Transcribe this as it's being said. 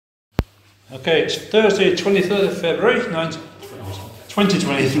Okay, it's Thursday, 23rd of February,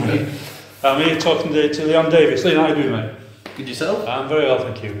 2023. I'm here talking to Jon Davies. Lee, how are you doing, mate? Good yourself? I'm very well,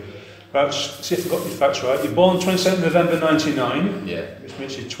 thank you. Right, see if I've got your facts right. You're born 22nd November 99. Yeah. Which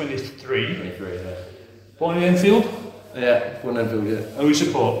makes you 23. 23, yeah. Born in Enfield? Yeah, born in Enfield, yeah. Who do you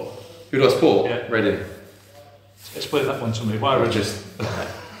support? Who do I support? Yeah. Reading. Explain that one to me. Why Reading? Just my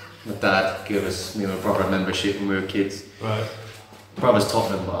dad gave us, me and my brother, a membership when we were kids. Right. Brother's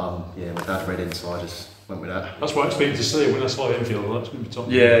Tottenham, but yeah, my dad Reading, so I just went with that. That's what I expected to say when I saw Enfield. Well, that's going to be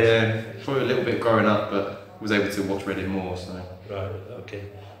Tottenham. Yeah. Probably a little bit growing up, but was able to watch Reading more, so. Right, okay.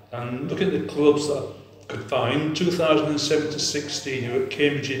 And looking at the clubs that I could find, 2007 to 16, you were at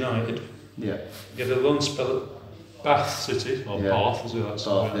Cambridge United. Yeah. You had a long spell at Bath City, or Bath, as we like to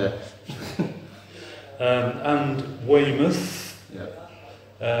say. Bath, yeah. And Weymouth. Yeah.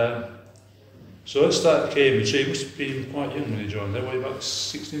 So let's start at Cambridge. So you must have been quite young when you joined there. Were you about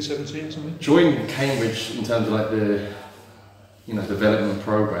 16, 17 or something? Joined Cambridge in terms of like the, development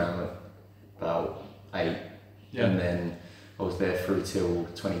programme at about 8. Yeah. And then I was there through till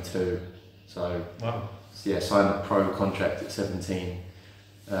 22. So wow. Yeah, signed a pro contract at 17.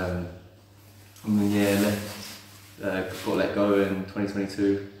 And then left, got let go in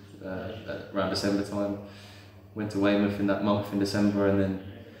 2022 around December time. Went to Weymouth in that month in December and then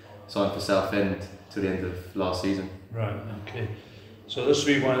signed for Southend till the end of last season. Right, okay. So let's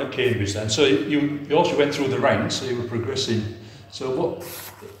rewind at Cambridge then. So you also went through the ranks, so you were progressing. So what,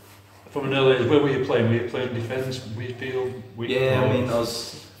 from an early age, where were you playing? Were you playing defence, midfield? Yeah, I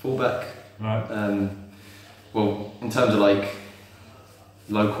was fullback. Right. Well, in terms of like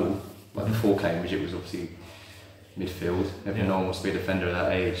local, like before Cambridge, it was obviously midfield. No one wants to be a defender at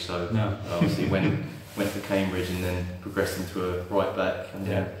that age, so no. I obviously went to Cambridge and then progressed into a right back and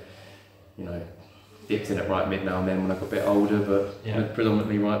then, dipped in at right mid now and then when I got a bit older, but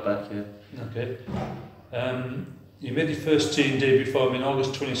predominantly right back, yeah. Okay. You made your first team debut for me in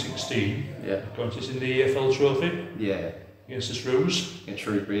August 2016. Yeah. Contest in the EFL Trophy. Yeah. Against the Shrews. Against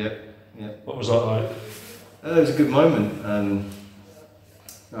Shrewsbury, yeah. What was that like? It was a good moment.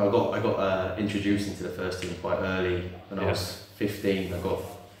 I got introduced into the first team quite early. When I was 15, I got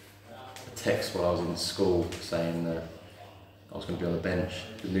a text while I was in school saying that I was going to be on the bench.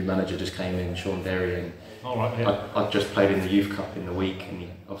 The new manager just came in, Sean Derry, and I just played in the Youth Cup in the week, and he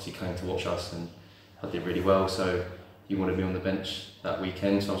obviously came to watch us, and I did really well. So he wanted me on the bench that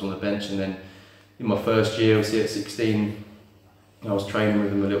weekend, so I was on the bench. And then in my first year, obviously at 16, I was training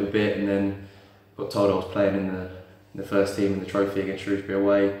with him a little bit, and then got told I was playing in the first team in the trophy against Shrewsbury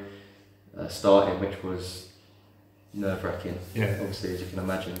away, starting, which was nerve-wracking, obviously, as you can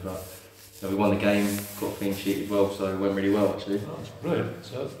imagine. But we won the game, got a clean sheet as well, so it went really well actually. Oh, that's brilliant.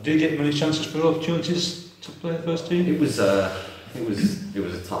 So, did you get many chances for opportunities to play the first team? It was a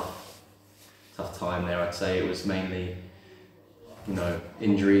tough time there. I'd say it was mainly,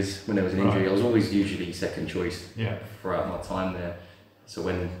 injuries. When there was an injury, I was always usually second choice throughout my time there. So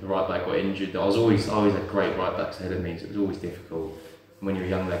when the right back got injured, I always had great right backs ahead of me, so it was always difficult. And when you're a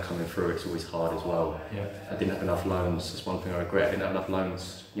young lad coming through, it's always hard as well. Yeah. I didn't have enough loans. That's one thing I regret. I didn't have enough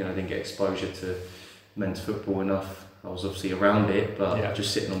loans. I didn't get exposure to men's football enough. I was obviously around it, but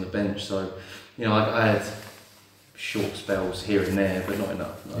just sitting on the bench. So, I had short spells here and there, but not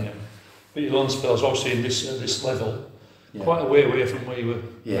enough. No. Yeah. But your long spells, obviously, in this level. Quite a way away from where you were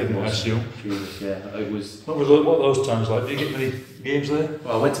living, I assume. It was. What were those times like? Did you get many games there?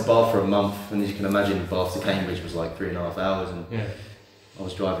 Well, I went to Bath for a month, and as you can imagine, Bath to Cambridge was like 3.5 hours, and I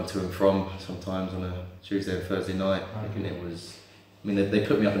was driving to and from sometimes on a Tuesday and Thursday night. And it was. They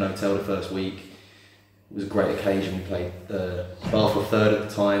put me up in a hotel the first week. It was a great occasion. We played Bath were third at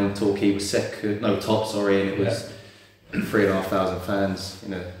the time. Torquay was top, sorry, and it was 3,500 fans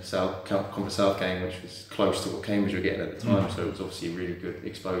in a Conference South game, which was close to what Cambridge were getting at the time. So it was obviously a really good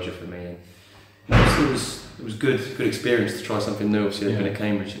exposure for me, and it was good experience to try something new. Obviously, I've been at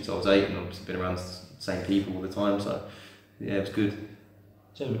Cambridge since I was 8, and I've been around the same people all the time. So it was good.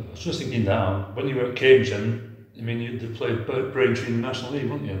 So I was just thinking now, when you were at Cambridge, you'd played Braintree in the National League,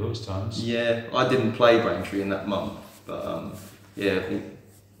 weren't you, those times? Yeah, I didn't play Braintree in that month, but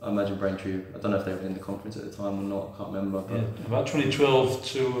I imagine Braintree, I don't know if they were in the conference at the time or not, I can't remember. But about 2012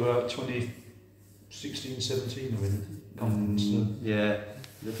 to about 2016, 17, conference. I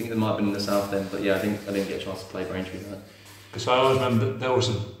think they might have been in the south then, but I didn't get a chance to play Braintree in that. Because I always remember that there were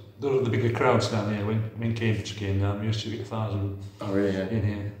the bigger crowds down here when Cambridge came down. We used to get 1,000 in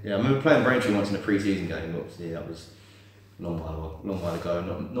here. Yeah, I remember playing Braintree once in a pre-season game, but obviously that was a long while ago,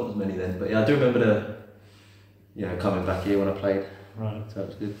 not as many then. But I do remember coming back here when I played. Right. So that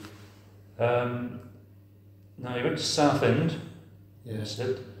was good. Now you went to Southend. Yeah.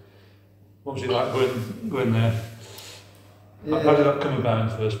 Said. What was it like going there? Yeah. How did that come about in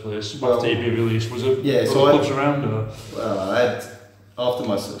the first place? Well, After you'd been released, was it yeah, other clubs around or? Well, I had, after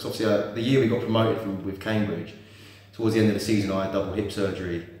my, obviously the year we got promoted with Cambridge, towards the end of the season I had double hip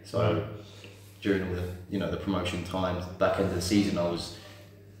surgery, so during all the, the promotion times, back end of the season I was,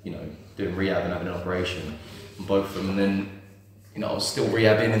 doing rehab and having an operation on both of them, and then, I was still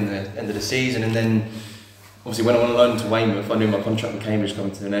rehabbing in the end of the season, and then obviously when I went on loan to Weymouth, I knew my contract with Cambridge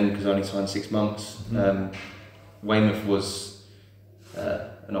coming to an end because I only signed 6 months. Weymouth was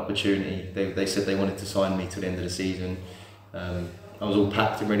an opportunity. They said they wanted to sign me to the end of the season. I was all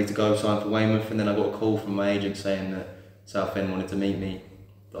packed and ready to go, sign for Weymouth, and then I got a call from my agent saying that Southend wanted to meet me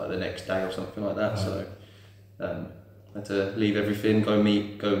like the next day or something like that. So I had to leave everything, go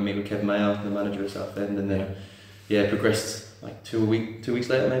meet with Kevin Mayer, the manager of Southend, and then progressed like 2 weeks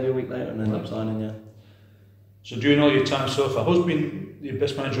later, maybe a week later, and ended up signing. So during all your time so far, who's been your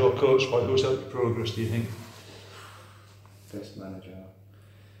best manager or coach? Who's helped you progress, do you think? Best manager.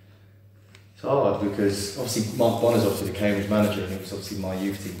 It's hard because obviously Mark Bonner's obviously the Cambridge manager, and he was obviously my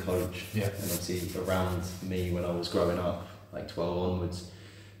youth team coach. Yeah. And obviously around me when I was growing up, like 12 onwards.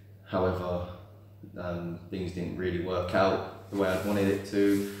 However, things didn't really work out the way I wanted it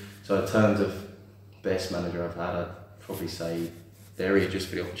to. So in terms of best manager I've had, I'd probably say Derry, just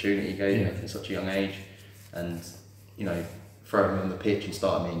for the opportunity he gave me at such a young age, and throwing me on the pitch and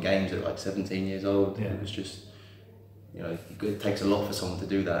starting me in games at like 17 years old. It was just, it takes a lot for someone to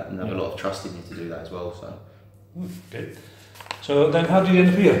do that and have a lot of trust in you to do that as well. So. Okay. So then, how did you end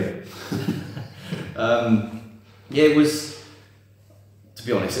up here? It was, to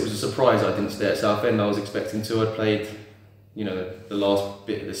be honest, it was a surprise I didn't stay at Southend. I was expecting to. I'd played, the last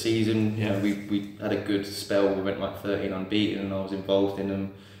bit of the season. We had a good spell. We went like 13 unbeaten, and I was involved in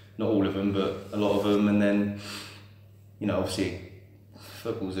them. Not all of them, but a lot of them. And then, obviously,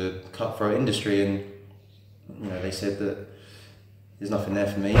 football's a cutthroat industry, and they said that there's nothing there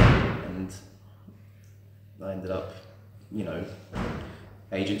for me, and I ended up,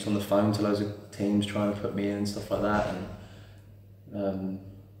 agents on the phone to loads of teams trying to put me in and stuff like that, and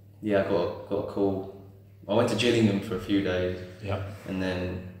I got a call. I went to Gillingham for a few days, and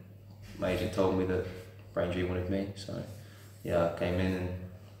then my agent told me that Braintree wanted me, so I came in and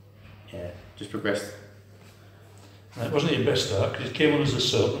just progressed. And it wasn't your best start because you came on as a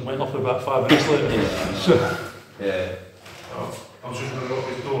sub and went off about 5 minutes later. I was just going to lock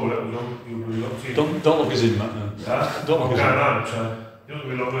his door, let alone you will be locked in. Don't look us in, Matt. No. Don't look us in. So you don't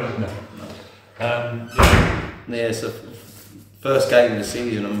be locked in. No. So first game of the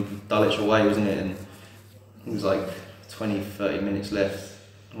season, I'm Dulwich away, wasn't it? And it was like 20-30 minutes left.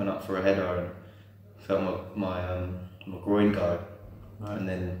 Went up for a header and felt my groin go. Right. And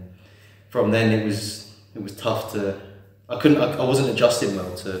then from then it was tough to. I wasn't adjusting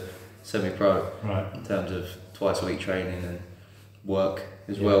well to semi-pro in terms of twice a week training and work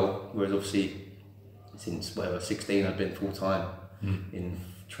as well. Whereas obviously since 16 I'd been full time in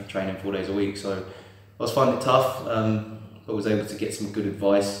training 4 days a week. So I was finding it tough, but was able to get some good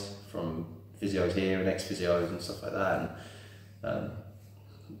advice from physios here and ex-physios and stuff like that. And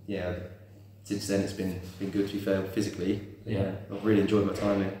since then it's been good, to be fair, physically. I've really enjoyed my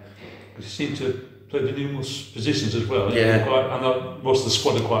time here. You seem to play the numerous positions as well. Yeah. I know most of the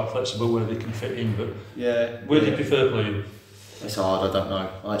squad are quite flexible where they can fit in, but where do you prefer playing? It's hard, I don't know.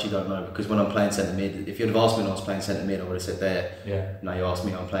 I actually don't know, because when I'm playing centre mid, if you'd have asked me when I was playing centre mid, I would have said there. Yeah. Now you ask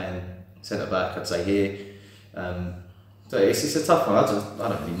me I'm playing centre back, I'd say here. So it's a tough one. I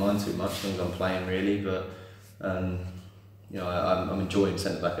don't really mind too much as long as I'm playing, really, but I'm enjoying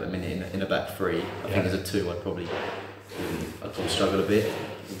centre back at the minute in a back three. I think as a two I'd probably struggle a bit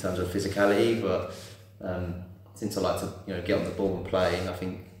in terms of physicality, but since I like to get on the ball and play, I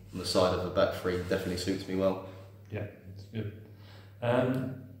think on the side of a back three definitely suits me well. Yeah, that's good.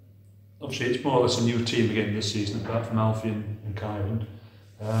 Obviously it's more or less a new team again this season, apart from Alfie and Kyron.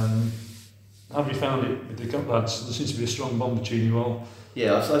 How have you found it with the lads? There seems to be a strong bond between you all.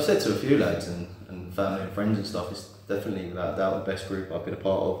 Yeah, I've said to a few lads and family and friends and stuff, it's definitely without doubt the best group I've been a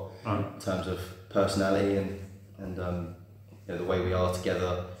part of in terms of personality and the way we are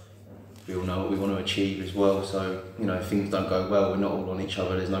together. We all know what we want to achieve as well, so if things don't go well, we're not all on each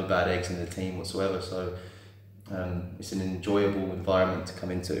other, there's no bad eggs in the team whatsoever, so it's an enjoyable environment to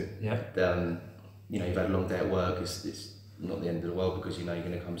come into. You've had a long day at work, it's not the end of the world because you're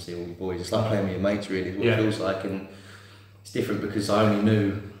going to come see all your boys. It's like playing with your mates, really, is what it feels like, and it's different because I only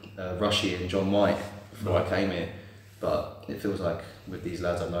knew Rushy and Jon White before I came here, but it feels like with these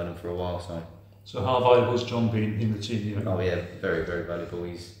lads I've known them for a while. So how valuable has Jon been in the team? Oh yeah, very, very valuable.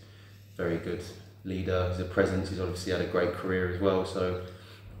 He's a very good leader, he's a presence, he's obviously had a great career as well, so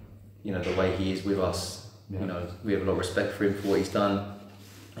you know, the way he is with us. Yeah. You know, we have a lot of respect for him for what he's done.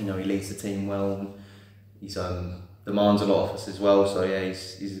 You know, he leads the team well. He's demands a lot of us as well. So yeah,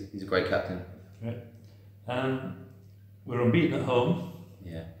 he's a great captain. Right. We're unbeaten at home.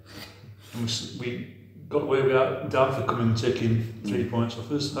 Yeah. And we got away without Dartford coming and taking 3 points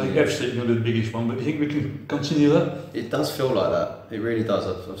off us. I think FC is going to be the biggest one, but do you think we can continue that? It does feel like that. It really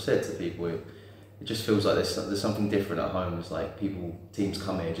does. I've said to people, it just feels like there's something different at home. It's like teams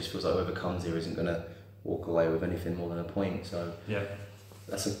come here, it just feels like whoever comes here isn't going to walk away with anything more than a point. So yeah,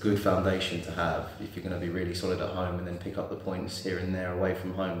 that's a good foundation to have if you're going to be really solid at home and then pick up the points here and there away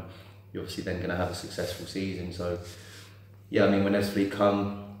from home. You're obviously then going to have a successful season. So yeah, I mean, when Ebbsfleet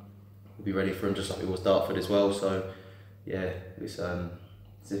come, we'll be ready for them just like it was Dartford as well. So yeah, it's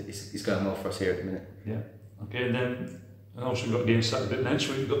going well for us here at the minute. Yeah. Okay, and then also we've got games Saturday. Next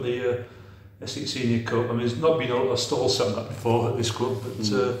week we've got the Essex Senior Cup. I mean, there's not been a stall set up before at this club, but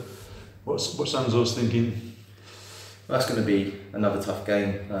what's Anzo's thinking? Well, that's going to be another tough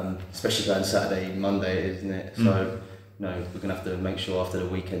game, especially going Saturday, Monday, isn't it? So, you know, we're going to have to make sure after the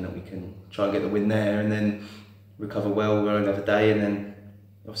weekend that we can try and get the win there and then recover well. We're another day, and then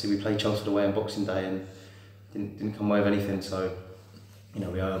obviously we play Chelmsford away on Boxing Day and didn't come away with anything. So, you know,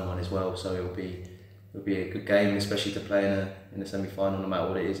 we owe them one as well. So it'll be a good game, especially to play in a semi-final, no matter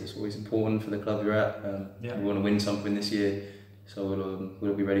what it is. It's always important for the club you're at. We want to win something this year, so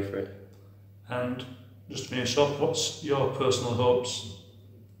we'll be ready for it. And just to finish off, what's your personal hopes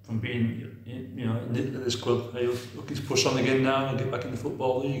from being, you know, in this club? Are you looking to push on again now and get back in the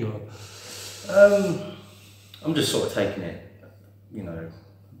Football League? Or? I'm just sort of taking it, you know,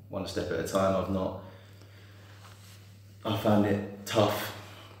 one step at a time. I found it tough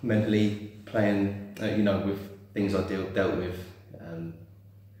mentally playing, you know, with things I dealt with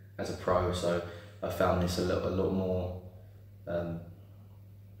as a pro. So I found this a lot more.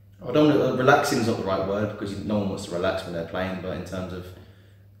 Relaxing is not the right word because no one wants to relax when they're playing. But in terms of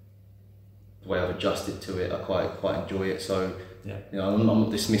the way I've adjusted to it, I quite enjoy it. So yeah, you know, I'm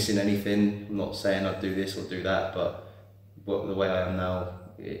not dismissing anything. I'm not saying I'd do this or do that, but the way I am now,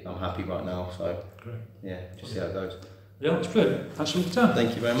 I'm happy right now. So great. Yeah, just see how it goes. Yeah, that's brilliant. Thanks for your time.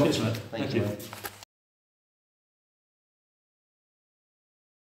 Thank you very much. Cheers, mate. Thank you.